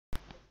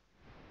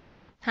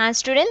Hi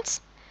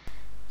students.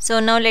 So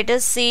now let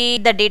us see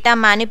the data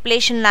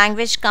manipulation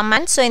language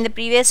commands. So in the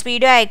previous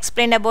video I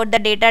explained about the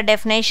data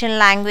definition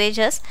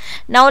languages.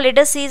 Now let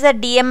us see the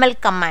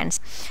DML commands.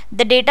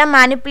 The data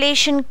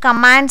manipulation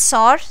commands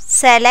are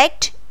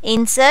select,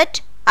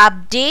 insert,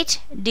 update,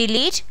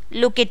 delete,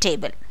 locate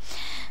table.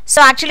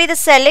 So actually the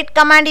select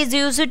command is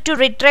used to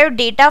retrieve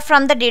data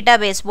from the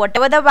database.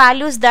 Whatever the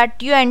values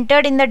that you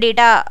entered in the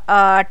data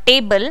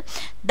table,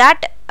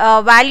 that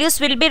values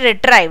will be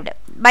retrieved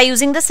by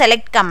using the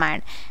select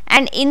command.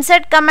 And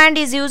insert command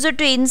is used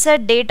to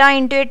insert data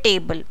into a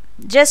table,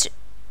 just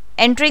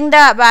entering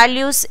the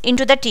values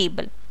into the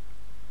table.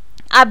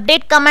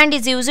 Update command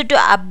is used to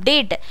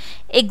update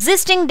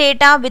existing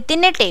data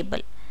within a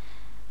table.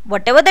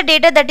 Whatever the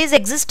data that is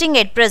existing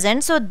at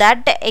present, so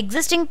that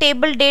existing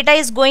table data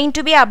is going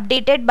to be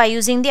updated by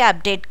using the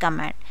update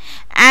command.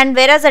 And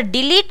whereas a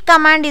delete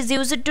command is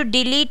used to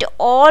delete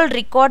all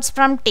records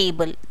from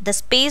table, the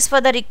space for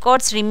the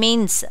records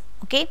remains.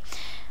 Okay,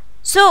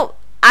 so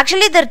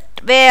actually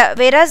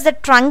whereas the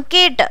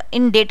truncate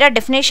in data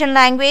definition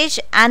language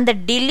and the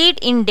delete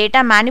in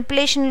data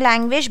manipulation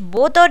language,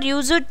 both are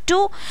used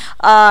to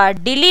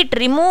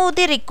remove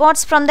the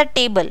records from the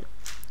table.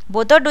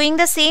 Both are doing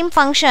the same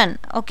function.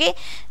 Okay,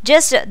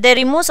 just they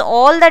removes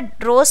all the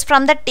rows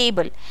from the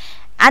table.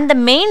 And the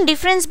main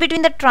difference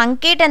between the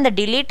truncate and the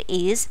delete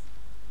is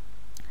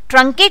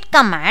truncate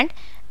command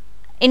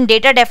in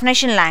data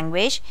definition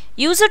language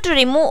used to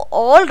remove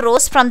all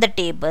rows from the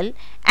table,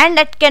 and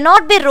that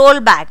cannot be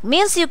rolled back.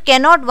 Means you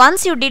cannot,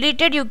 once you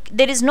deleted,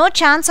 there is no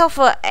chance of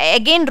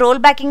again roll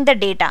backing the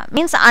data,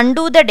 means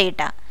undo the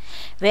data.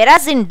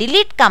 Whereas in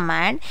delete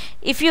command,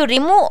 if you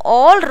remove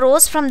all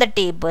rows from the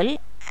table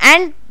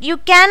and you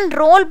can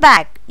roll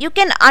back, you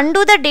can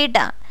undo the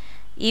data.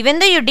 Even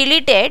though you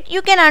delete it,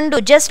 you can undo,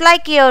 just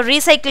like your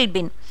recycle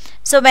bin.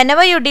 So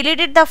whenever you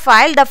deleted the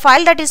file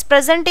that is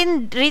present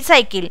in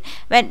recycle,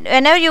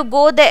 whenever you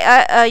go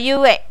there,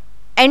 you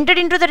entered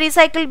into the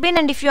recycle bin,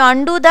 and if you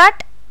undo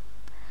that,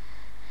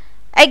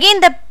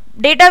 again the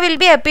data will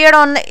be appeared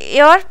on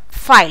your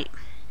file,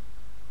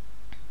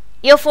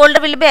 your folder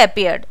will be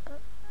appeared.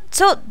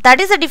 So that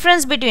is the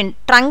difference between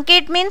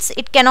truncate means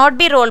it cannot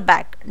be rolled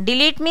back,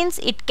 delete means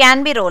it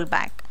can be rolled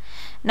back.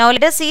 Now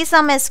let us see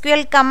some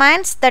SQL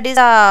commands, that is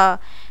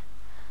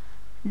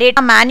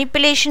data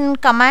manipulation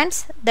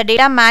commands. The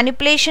data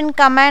manipulation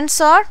commands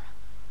are,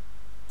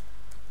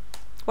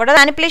 what are the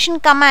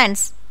manipulation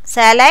commands?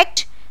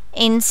 Select,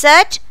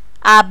 insert,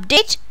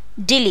 update,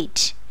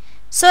 delete.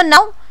 So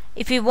now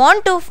if you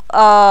want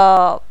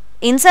to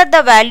insert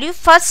the value,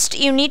 first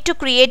you need to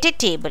create a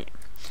table.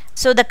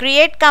 So the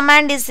create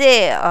command is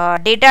a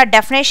data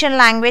definition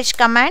language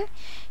command.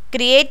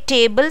 Create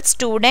table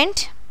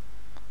student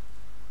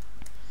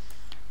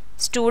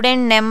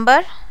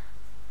number.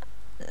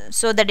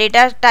 So the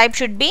data type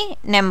should be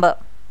number,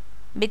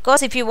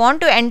 because if you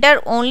want to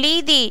enter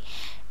only the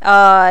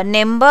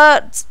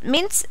number,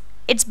 means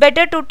it's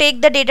better to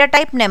take the data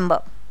type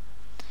number.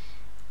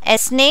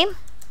 Sname,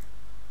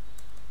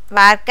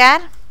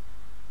 varchar,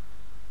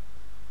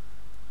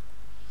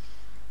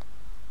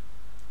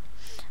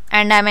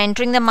 and I am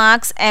entering the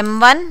marks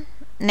M1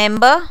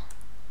 number,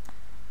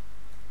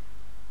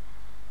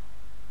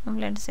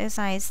 let's say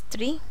size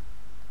 3,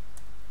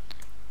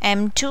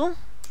 M2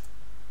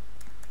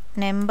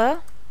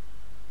 number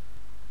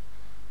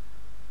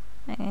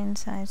and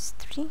size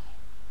 3,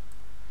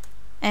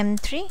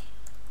 M3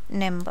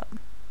 number.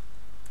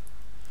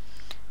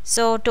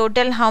 So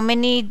total how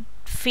many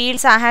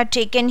fields I have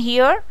taken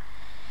here?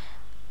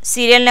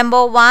 Serial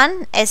number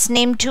 1,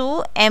 sname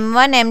 2,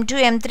 M1, M2,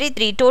 M3,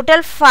 3.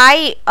 Total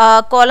 5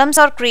 columns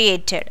are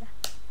created.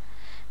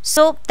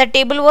 So the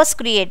table was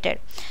created.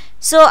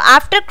 So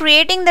after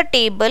creating the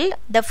table,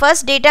 the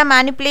first data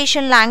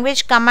manipulation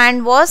language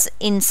command was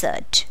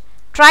insert.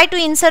 Try to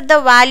insert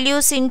the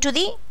values into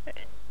the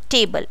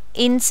table.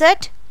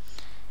 Insert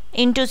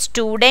into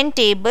student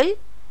table.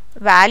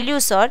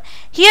 Values are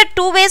here,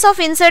 two ways of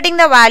inserting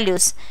the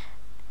values.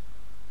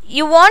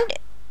 You want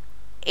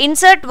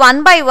insert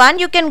one by one,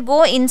 you can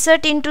go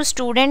insert into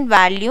student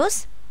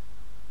values.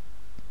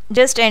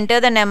 Just enter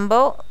the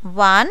number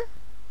 1,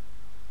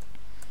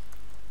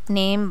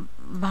 name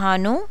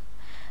Bhanu,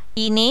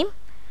 e-name,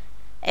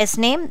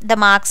 s-name. The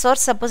marks are,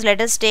 suppose let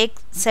us take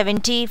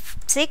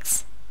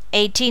 76,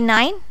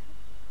 89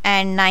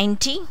 and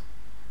 90.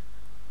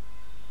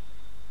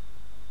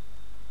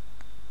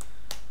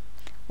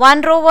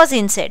 One row was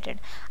inserted.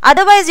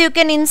 Otherwise you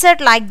can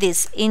insert like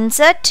this.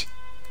 Insert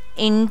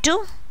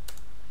into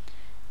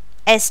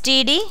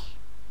std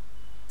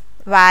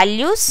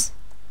values.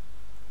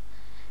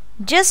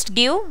 Just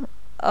give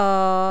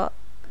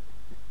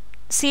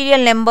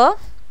serial number,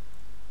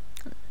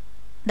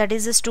 that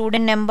is the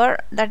student number,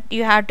 that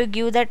you have to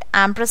give that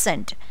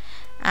ampersand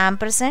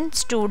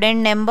student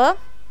number,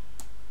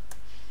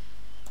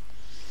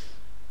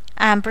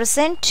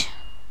 ampersand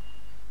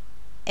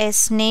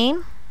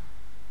s-name,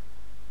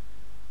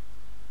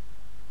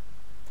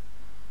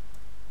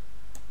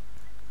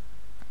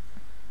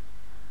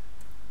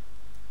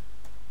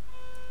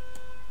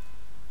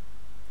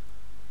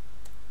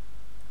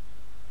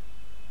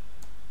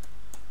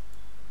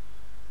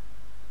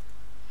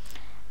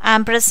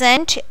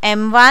 ampersand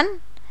m1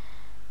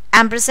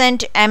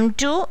 ampersand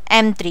m2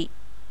 m3.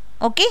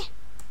 Okay,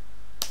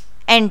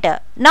 enter.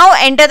 Now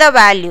enter the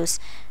values.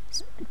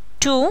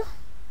 2,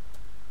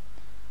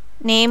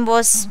 name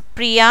was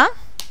Priya,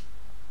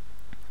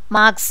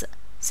 marks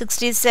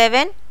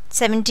 67,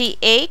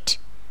 78,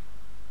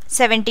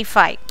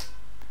 75.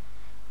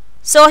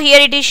 So here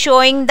it is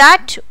showing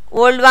that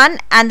old one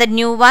and the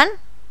new one.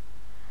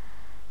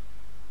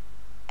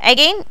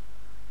 Again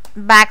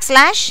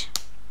backslash,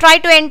 try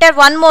to enter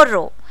one more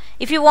row.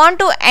 If you want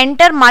to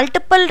enter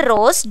multiple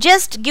rows,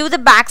 just give the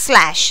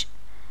backslash.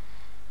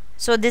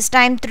 So this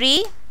time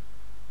 3,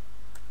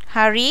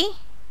 Hari,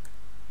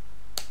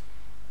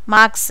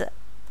 marks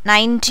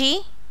 90,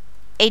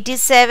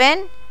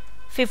 87,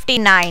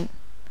 59.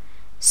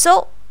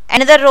 So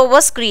another row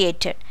was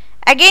created.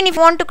 Again if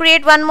you want to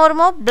create one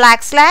more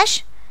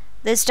backslash,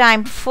 this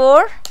time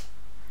 4,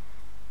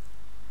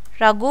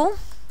 Raghu,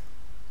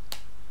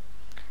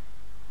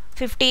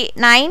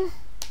 59,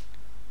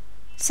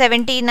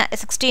 79,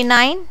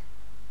 69,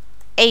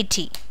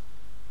 80.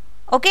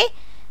 Okay,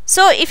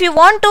 so if you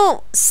want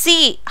to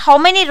see how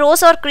many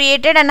rows are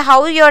created and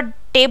how your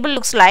table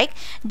looks like,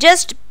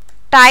 just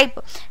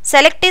type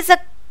select is a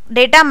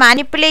data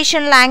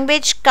manipulation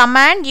language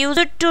command. Use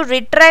it to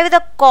retrieve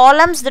the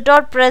columns that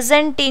are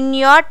present in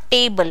your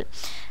table.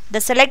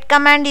 The select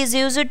command is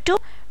used to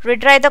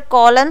retrieve the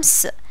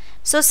columns.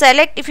 So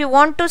select, if you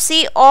want to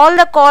see all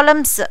the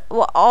columns,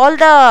 all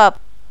the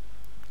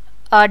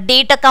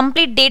data,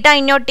 complete data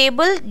in your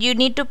table, you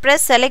need to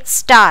press select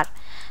star.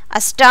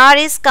 A star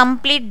is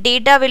complete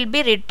data will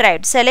be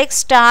retrieved. Select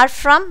star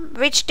from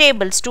which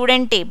table?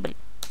 Student table.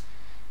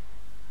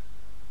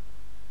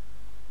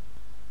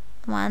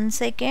 One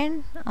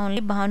second,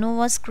 only Bhanu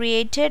was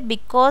created,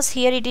 because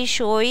here it is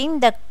showing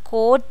the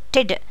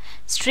quoted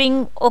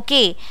string.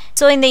 Okay,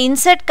 so in the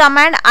insert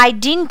command I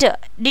didn't.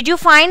 Did you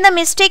find the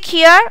mistake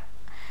here?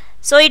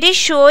 So it is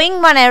showing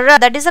one error,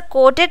 that is a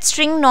quoted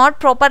string not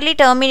properly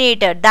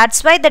terminated.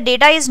 That's why the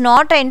data is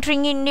not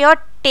entering in your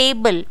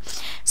table.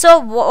 So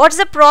what's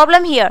the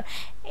problem here?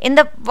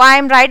 I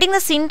am writing the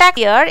syntax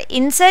here,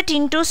 insert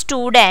into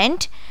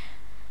student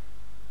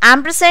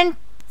ampersand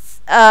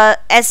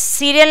as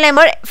serial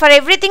number. For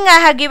everything I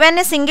have given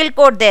a single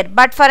quote there,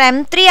 but for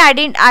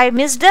M3 I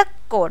missed the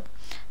quote.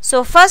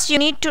 So first you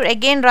need to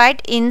again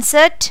write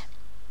insert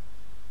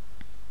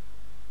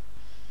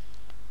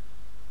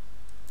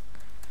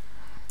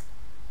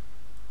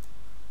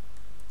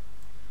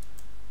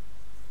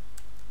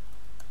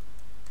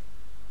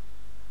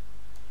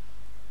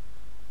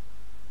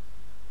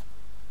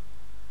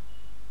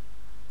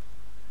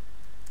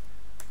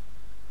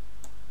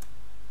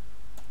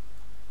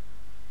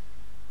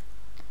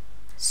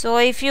So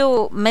if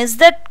you miss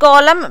that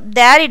column,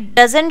 there it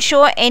doesn't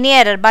show any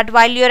error, but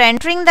while you are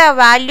entering the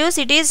values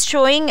it is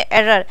showing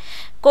error.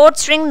 Quote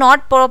string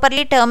not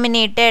properly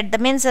terminated. That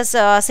means as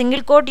a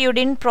single quote you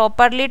didn't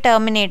properly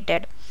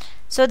terminated.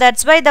 So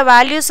that's why the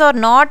values are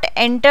not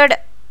entered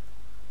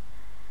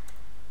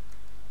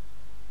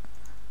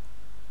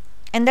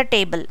in the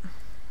table.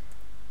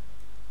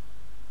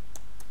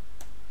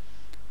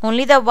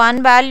 Only the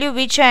one value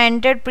which I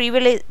entered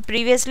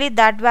previously,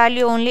 that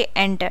value only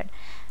entered.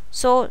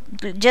 So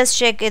just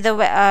check either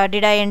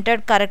did I enter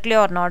correctly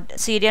or not.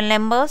 Serial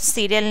number,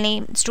 serial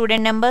name,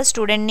 student number,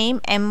 student name,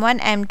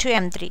 M1, M2,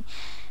 M3.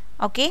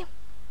 Okay.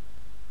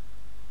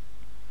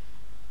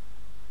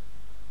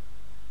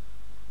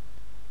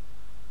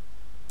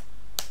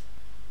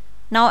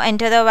 Now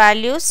enter the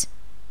values.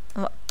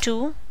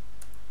 2,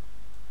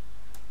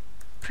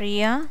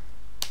 Priya,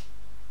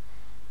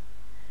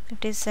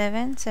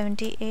 57,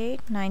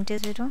 78,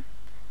 90.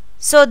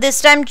 So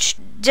this time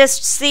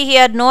just see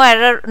here, no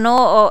error,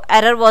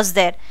 error was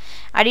there.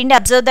 I didn't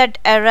observe that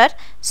error,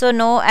 so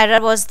no error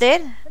was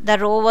there. The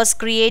row was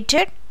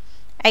created.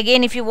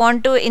 Again if you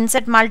want to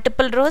insert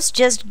multiple rows,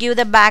 just give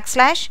the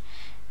backslash,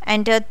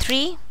 enter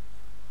 3,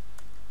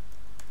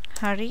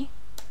 Hari,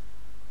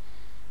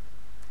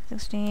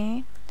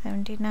 68,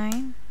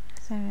 79,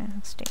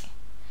 60.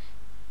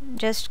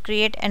 Just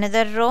create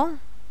another row,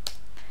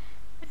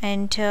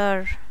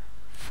 enter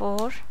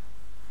 4,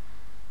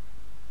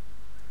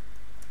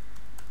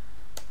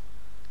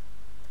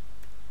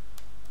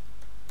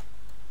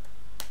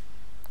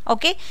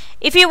 okay.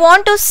 If you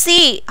want to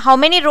see how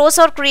many rows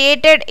are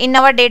created in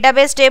our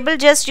database table,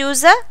 just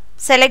use the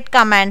select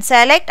command.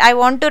 Select, I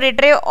want to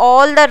retrieve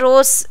all the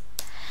rows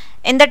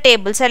in the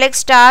table. Select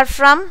star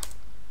from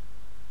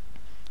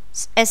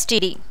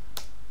std.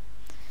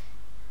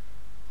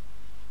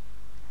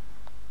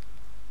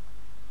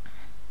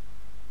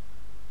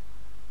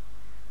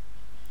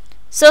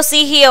 So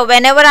see here,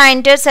 whenever I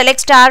enter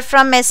select star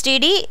from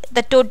std,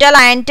 the total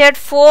I entered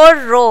 4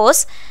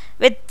 rows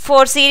with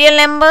 4 serial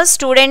numbers,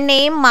 student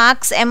name,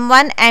 marks,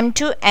 M1,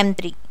 M2,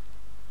 M3.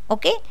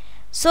 Okay.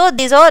 So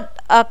these are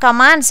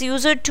commands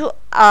used to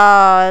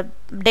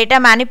data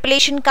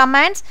manipulation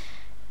commands,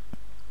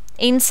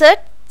 insert,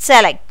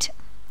 select.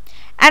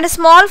 And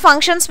small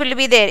functions will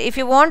be there. If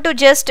you want to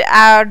just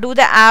do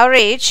the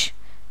average,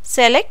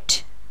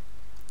 select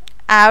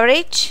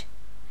average,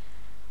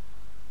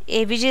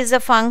 which is a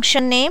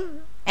function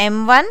name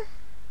m1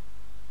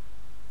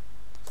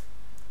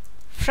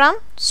 from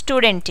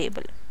student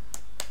table.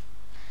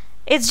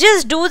 It's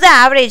just do the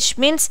average,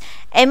 means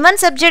m1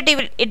 subject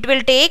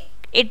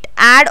it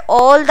add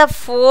all the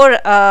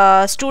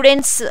 4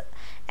 students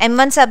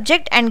m1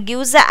 subject and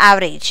gives the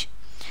average.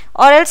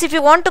 Or else if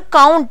you want to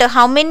count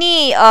how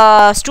many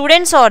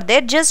students are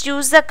there, just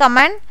use the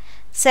command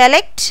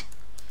select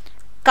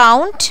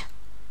count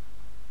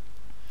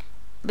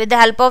with the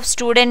help of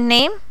student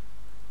name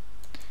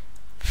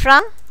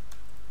from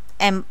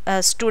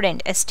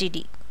student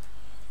std.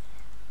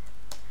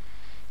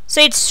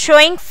 So it's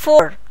showing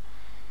 4.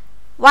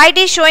 Why it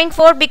is showing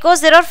 4?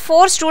 Because there are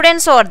 4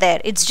 students are there.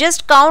 It's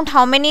just count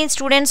how many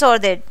students are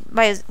there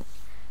by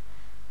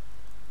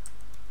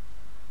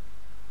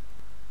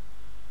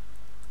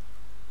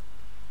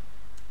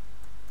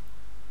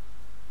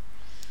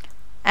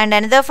and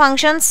another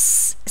function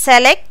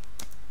select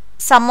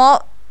sum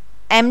of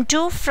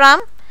m2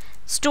 from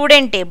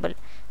student table.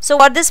 So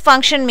what this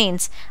function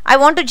means, I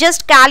want to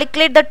just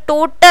calculate the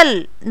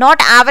total,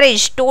 not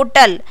average,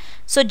 total.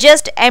 So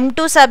just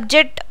m2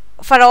 subject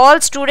for all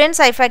students,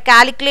 if I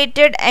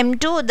calculated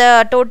m2,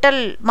 the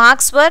total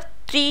marks were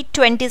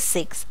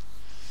 326.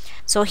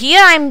 So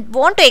here I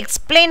want to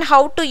explain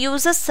how to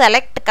use a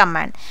select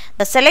command.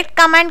 The select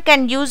command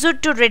can use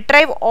it to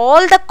retrieve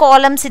all the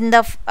columns in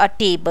the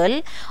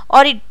table,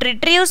 or it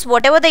retrieves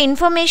whatever the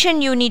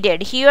information you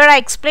needed. Here I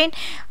explain,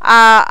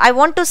 I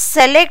want to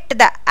select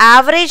the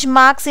average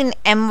marks in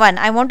M1.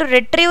 I want to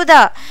retrieve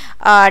the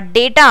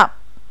data,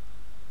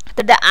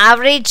 the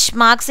average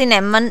marks in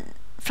M1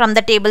 from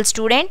the table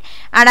student,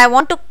 and I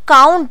want to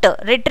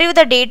retrieve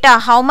the data,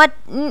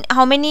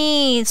 how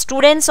many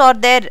students are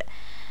there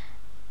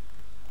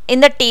in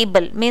the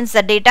table, means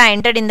the data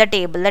entered in the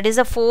table, that is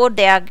a 4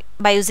 they are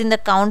by using the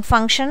count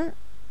function.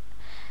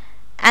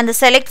 And the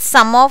select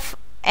sum of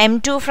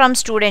m2 from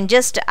student,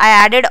 just I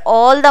added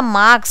all the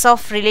marks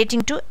of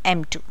relating to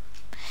m2.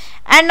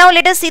 And now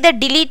let us see the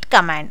delete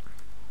command.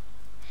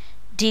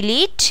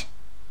 Delete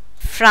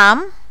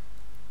from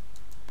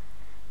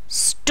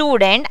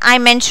student. I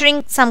am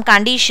mentioning some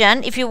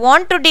condition. If you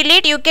want to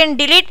delete, you can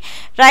delete,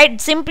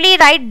 simply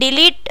write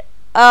delete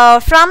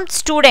from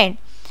student.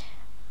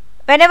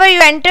 Whenever you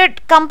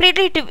entered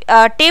completely,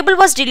 table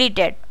was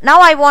deleted.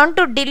 Now I want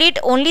to delete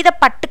only the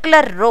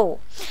particular row.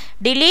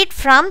 Delete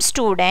from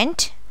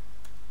student.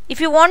 If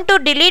you want to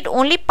delete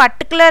only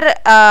particular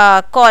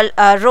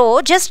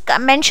row, just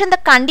mention the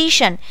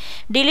condition.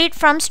 Delete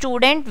from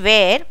student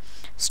where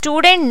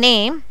student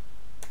name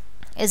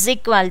is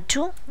equal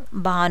to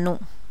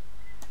Bhanu.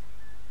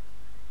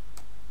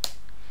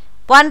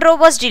 One row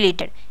was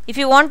deleted. If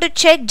you want to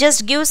check,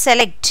 just give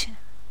select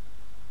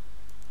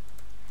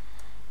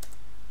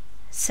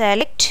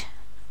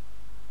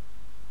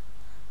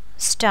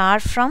star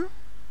from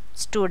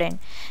student.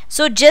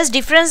 So just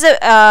difference,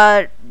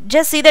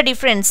 just see the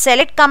difference.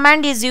 Select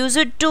command is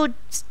used to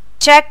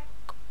check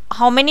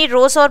how many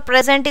rows are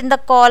present in the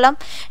column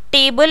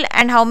table,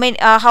 and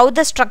how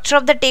the structure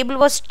of the table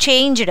was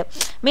changed,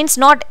 means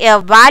not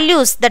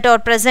values that are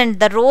present,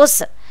 the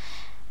rows.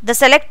 The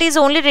select is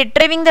only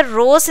retrieving the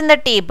rows in the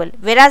table,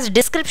 whereas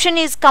description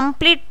is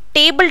complete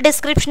table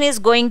description is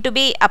going to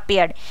be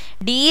appeared.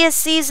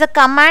 DSC is a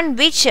command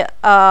which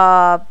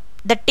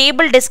the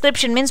table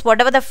description, means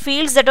whatever the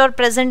fields that are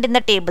present in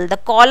the table, the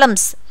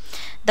columns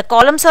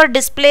are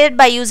displayed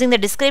by using the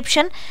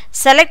description.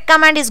 Select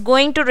command is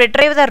going to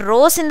retrieve the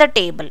rows in the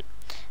table.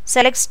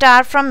 Select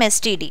star from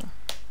std.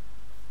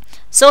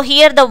 So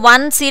here the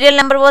one serial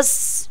number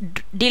was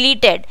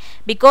deleted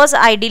because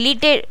I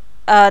deleted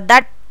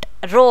that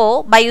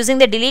row by using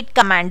the delete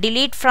command.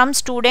 Delete from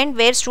student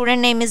where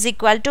student name is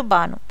equal to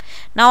Bhanu.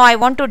 Now I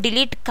want to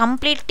delete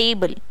complete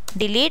table.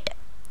 Delete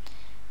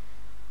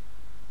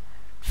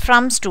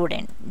from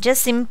student.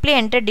 Just simply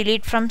enter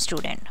delete from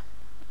student.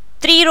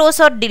 3 rows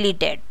are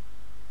deleted,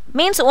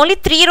 means only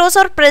 3 rows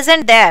are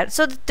present there,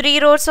 so the 3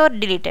 rows are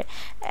deleted.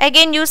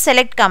 Again use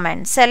select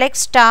command. Select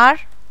star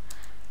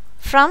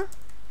from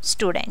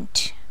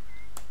student.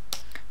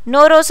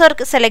 No rows are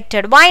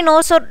selected. Why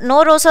no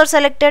rows are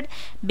selected?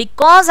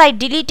 Because I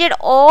deleted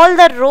all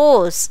the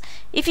rows.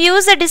 If you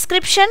use the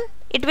description,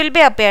 it will be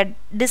appeared.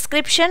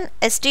 Description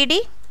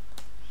std.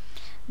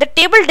 The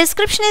table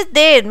description is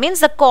there, means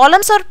the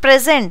columns are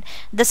present.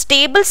 The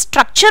table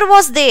structure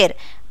was there,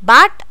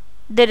 but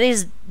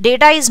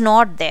data is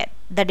not there.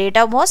 The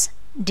data was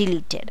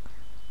deleted.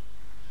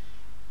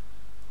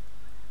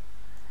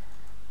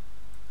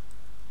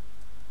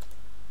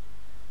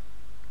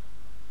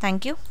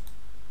 Thank you.